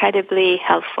incredibly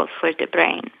helpful for the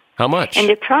brain. How much? And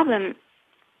the problem,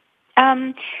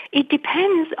 it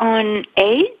depends on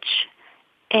age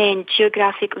and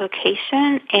geographic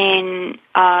location and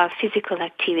physical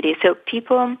activity. So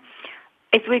people,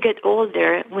 as we get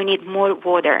older, we need more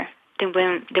water than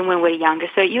when we're younger.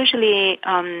 So usually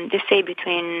they say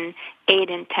between 8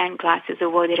 and 10 glasses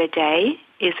of water a day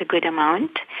is a good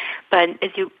amount. But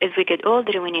as we get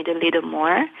older, we need a little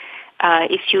more.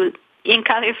 If you in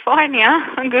California,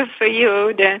 good for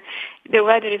you. The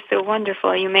weather is so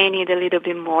wonderful. You may need a little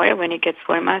bit more when it gets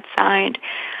warm outside.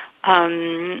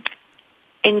 And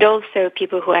also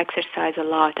people who exercise a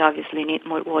lot obviously need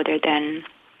more water than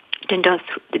those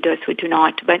who do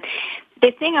not. But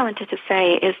the thing I wanted to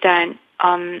say is that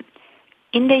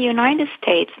in the United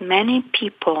States, many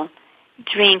people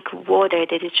drink water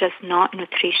that is just not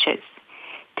nutritious.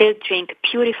 They drink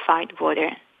purified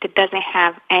water that doesn't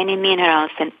have any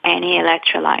minerals and any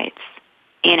electrolytes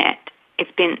in it.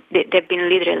 They've been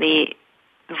literally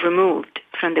removed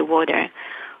from the water.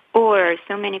 Or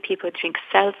so many people drink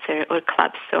seltzer or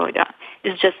club soda.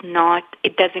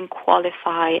 It doesn't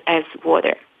qualify as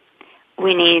water.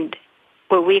 We need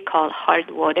what we call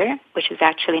hard water, which is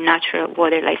actually natural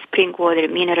water like spring water,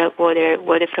 mineral water,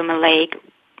 water from a lake,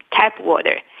 tap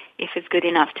water, if it's good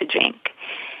enough to drink.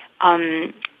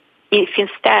 If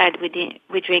instead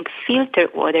we drink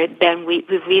filtered water, then we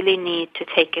really need to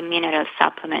take a mineral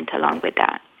supplement along with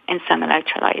that and some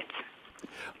electrolytes.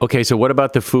 Okay, so what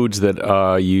about the foods that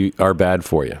are bad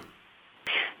for you?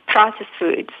 Processed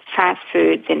foods, fast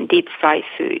foods, and deep fried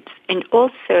foods, and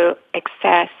also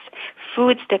excess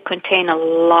foods that contain a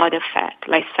lot of fat,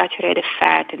 like saturated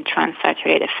fat and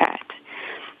transaturated fat.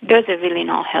 Those are really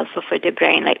not helpful for the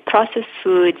brain. Like processed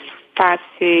foods, fast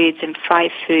foods, and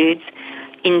fried foods,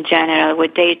 in general,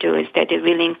 what they do is that they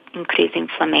really increase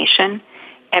inflammation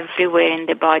everywhere in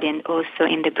the body and also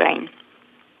in the brain.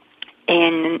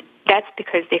 And that's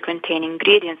because they contain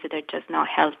ingredients that are just not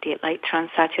healthy, like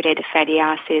transaturated fatty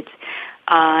acids,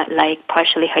 like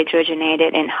partially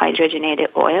hydrogenated and hydrogenated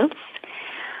oils,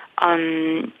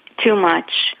 too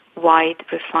much white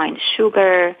refined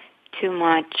sugar, too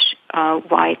much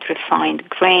white refined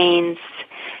grains.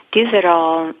 These are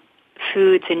all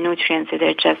foods and nutrients that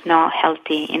are just not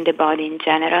healthy in the body in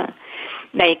general.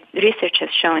 Like research has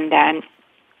shown that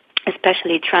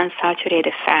especially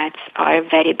transaturated fats are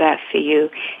very bad for you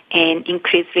and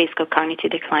increase risk of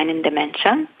cognitive decline and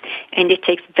dementia. And it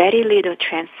takes very little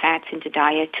trans fats in the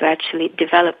diet to actually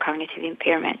develop cognitive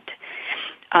impairment.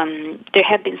 There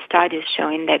have been studies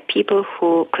showing that people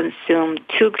who consume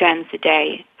 2 grams a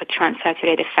day of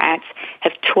transaturated fats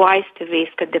have twice the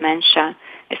risk of dementia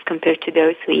as compared to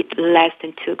those who eat less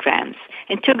than 2 grams.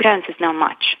 And 2 grams is not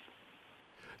much.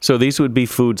 So these would be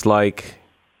foods like?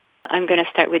 I'm going to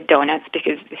start with donuts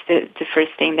because it's the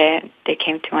first thing that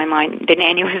came to my mind. The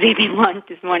nanny was eating one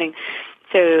this morning.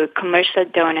 So commercial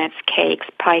donuts, cakes,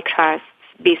 pie crusts,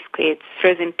 biscuits,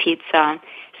 frozen pizza,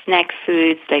 snack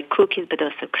foods like cookies, but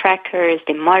also crackers,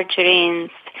 the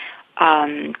margarines,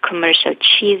 commercial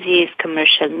cheeses,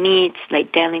 commercial meats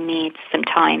like deli meats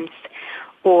sometimes,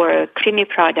 or creamy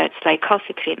products like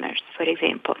coffee creamers, for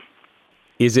example.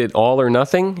 Is it all or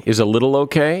nothing? Is a little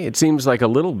okay? It seems like a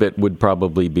little bit would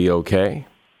probably be okay.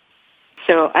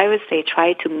 So I would say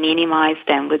try to minimize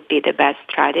them would be the best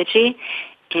strategy,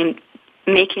 in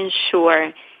making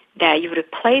sure that you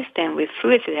replace them with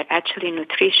foods that are actually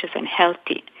nutritious and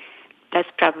healthy. That's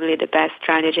probably the best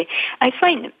strategy. I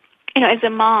find, as a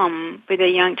mom with a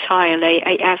young child,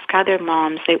 I ask other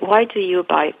moms, like, why do you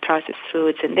buy processed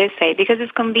foods? And they say, because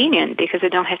it's convenient, because I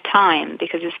don't have time,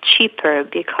 because it's cheaper,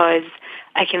 because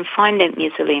I can find them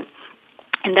easily.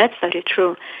 And that's very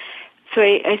true. So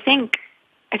I think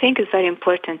it's very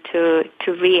important to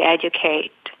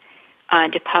re-educate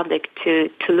the public to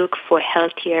look for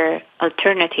healthier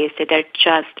alternatives that are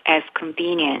just as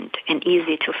convenient and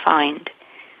easy to find.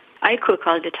 I cook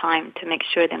all the time to make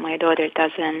sure that my daughter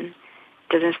doesn't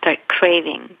start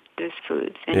craving those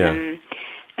foods. And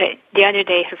the other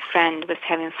day, her friend was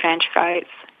having French fries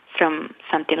from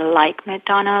something like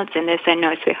McDonald's, and they said,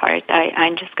 "No, sweetheart,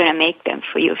 I'm just going to make them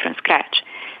for you from scratch."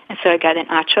 And so I got an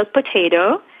actual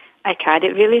potato. I cut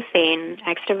it really thin,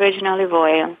 extra virgin olive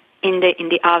oil in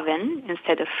the oven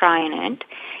instead of frying it,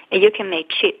 and you can make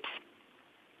chips.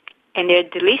 And they're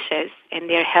delicious and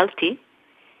they're healthy.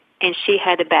 And she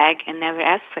had a bag and never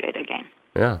asked for it again.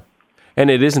 Yeah.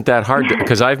 And it isn't that hard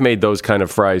because I've made those kind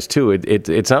of fries too.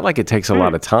 It's not like it takes a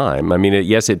lot of time. I mean,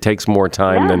 yes, it takes more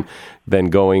time than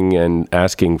going and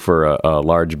asking for a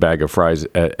large bag of fries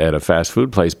at a fast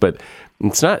food place. But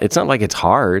it's not like it's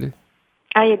hard.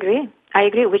 I agree.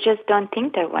 We just don't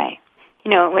think that way.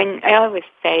 When I always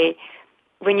say,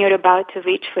 when you're about to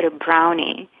reach for a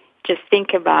brownie, just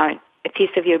think about a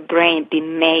piece of your brain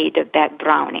being made of that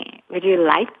brownie. Would you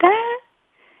like that?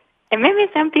 And maybe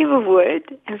some people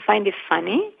would and find it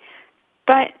funny.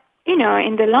 But, in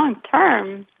the long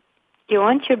term, you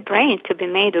want your brain to be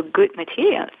made of good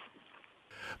materials.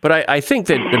 But I think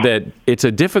that it's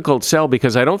a difficult sell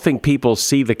because I don't think people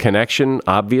see the connection,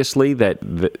 obviously, that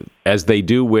as they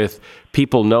do with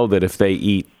people know that if they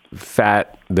eat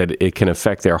fat, that it can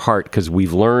affect their heart because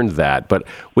we've learned that. But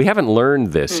we haven't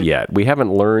learned this yet. We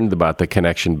haven't learned about the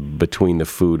connection between the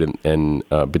food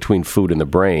and between food and the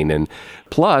brain. And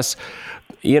plus,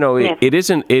 it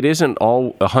isn't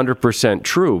all 100%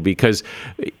 true because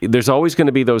there's always going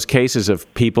to be those cases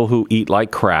of people who eat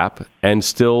like crap and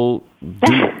still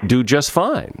do just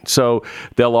fine. So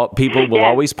people will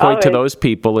always point to those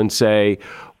people and say,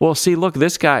 well, see, look,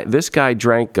 this guy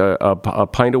drank a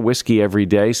pint of whiskey every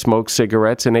day, smoked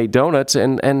cigarettes, and ate donuts,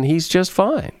 and he's just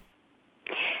fine.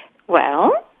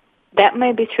 Well, that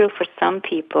might be true for some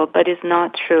people, but it's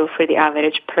not true for the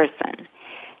average person.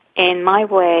 And my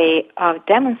way of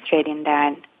demonstrating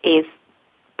that is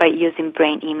by using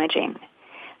brain imaging.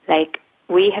 Like,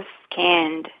 we have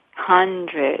scanned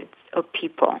hundreds of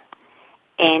people,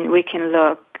 and we can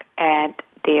look at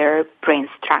their brain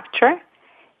structure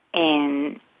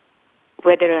and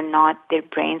whether or not their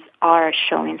brains are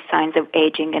showing signs of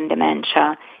aging and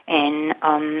dementia, and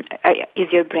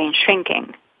is your brain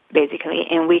shrinking, basically.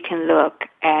 And we can look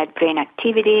at brain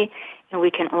activity, and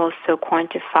we can also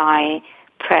quantify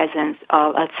presence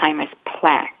of Alzheimer's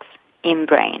plaques in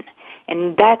brain.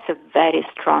 And that's a very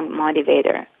strong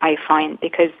motivator, I find,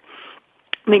 because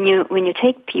when you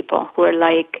take people who are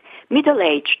like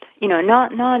middle-aged,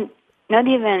 not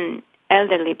even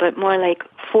elderly, but more like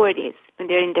 40s, when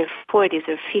they're in their 40s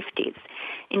or 50s,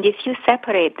 and if you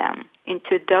separate them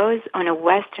into those on a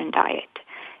Western diet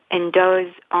and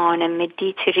those on a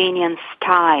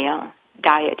Mediterranean-style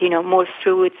diet, more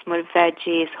fruits, more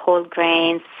veggies, whole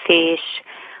grains, fish,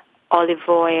 olive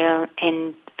oil,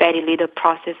 and very little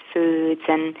processed foods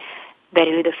and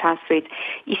very little fast foods.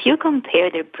 If you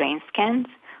compare their brain scans,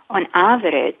 on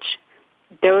average,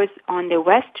 those on the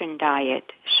Western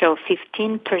diet show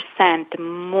 15%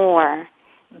 more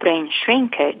brain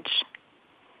shrinkage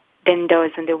than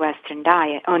those on the Western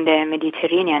diet, on the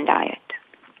Mediterranean diet.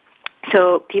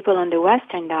 So people on the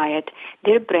Western diet,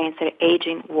 their brains are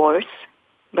aging worse,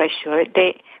 for sure.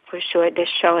 They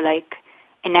show like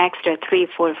an extra 3,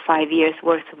 4, 5 years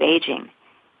worth of aging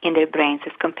in their brains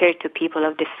as compared to people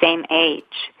of the same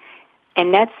age.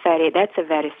 And that's a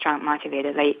very strong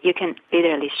motivator. Like, you can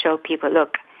literally show people,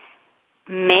 look,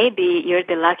 maybe you're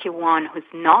the lucky one who's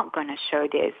not going to show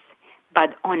this,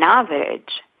 but on average,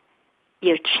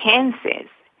 your chances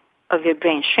of your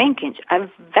brain shrinkage are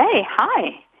very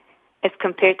high as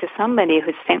compared to somebody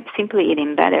who's simply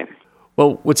eating better.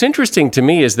 Well, what's interesting to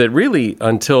me is that really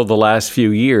until the last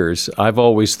few years, I've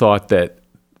always thought that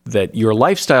that your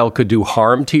lifestyle could do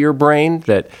harm to your brain,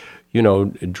 that,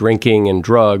 drinking and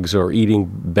drugs or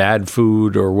eating bad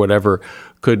food or whatever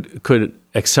could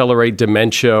accelerate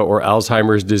dementia or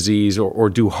Alzheimer's disease or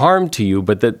do harm to you,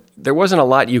 but that there wasn't a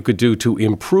lot you could do to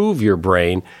improve your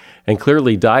brain. And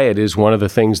clearly diet is one of the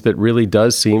things that really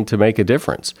does seem to make a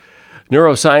difference.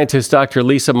 Neuroscientist Dr.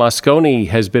 Lisa Mosconi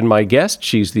has been my guest.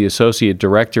 She's the Associate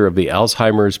Director of the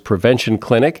Alzheimer's Prevention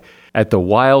Clinic at the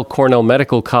Weill Cornell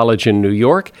Medical College in New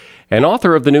York and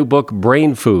author of the new book,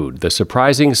 Brain Food, The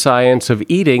Surprising Science of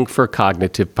Eating for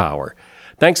Cognitive Power.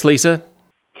 Thanks, Lisa.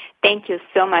 Thank you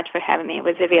so much for having me. It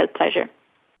was a real pleasure.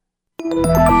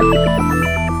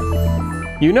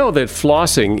 You know that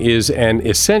flossing is an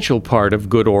essential part of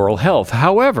good oral health.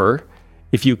 However,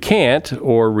 if you can't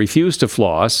or refuse to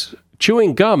floss,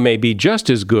 chewing gum may be just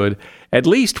as good, at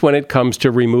least when it comes to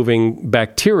removing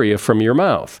bacteria from your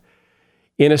mouth.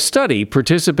 In a study,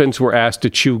 participants were asked to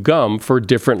chew gum for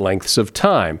different lengths of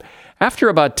time. After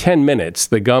about 10 minutes,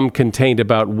 the gum contained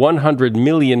about 100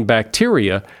 million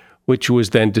bacteria, which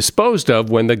was then disposed of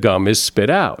when the gum is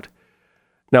spit out.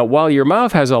 Now, while your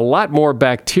mouth has a lot more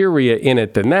bacteria in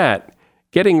it than that,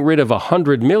 getting rid of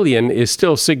 100 million is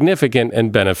still significant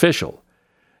and beneficial.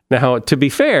 Now, to be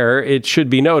fair, it should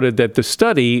be noted that the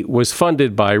study was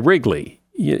funded by Wrigley,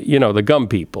 the gum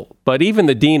people. But even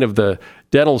the dean of the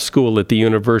dental school at the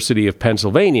University of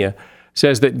Pennsylvania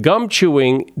says that gum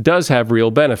chewing does have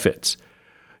real benefits.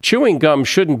 Chewing gum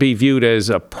shouldn't be viewed as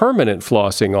a permanent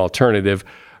flossing alternative,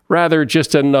 rather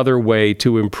just another way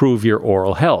to improve your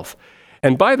oral health.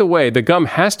 And by the way, the gum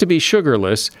has to be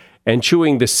sugarless, and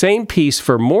chewing the same piece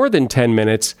for more than 10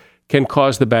 minutes can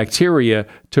cause the bacteria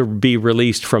to be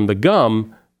released from the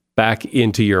gum back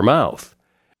into your mouth.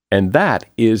 And that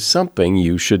is something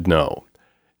you should know.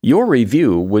 Your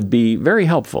review would be very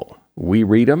helpful. We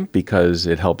read them because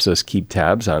it helps us keep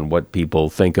tabs on what people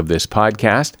think of this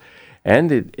podcast,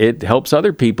 and it helps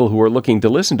other people who are looking to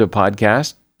listen to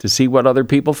podcasts to see what other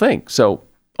people think. So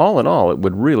all in all, it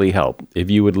would really help if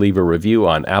you would leave a review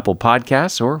on Apple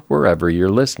Podcasts or wherever you're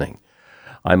listening.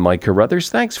 I'm Mike Carruthers.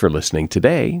 Thanks for listening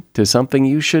today to Something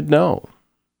You Should Know.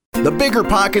 The Bigger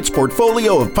Pockets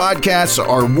portfolio of podcasts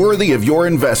are worthy of your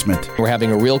investment. We're having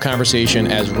a real conversation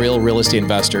as real estate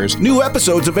investors. New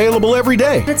episodes available every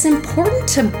day. It's important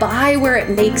to buy where it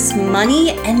makes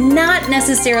money and not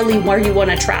necessarily where you want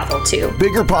to travel to.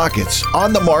 Bigger Pockets,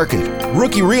 On the Market,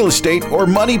 Rookie Real Estate, or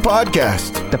Money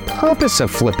Podcast. The purpose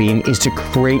of flipping is to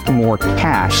create more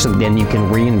cash so then you can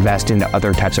reinvest into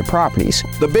other types of properties.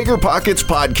 The Bigger Pockets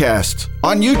Podcast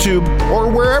on YouTube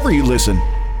or wherever you listen.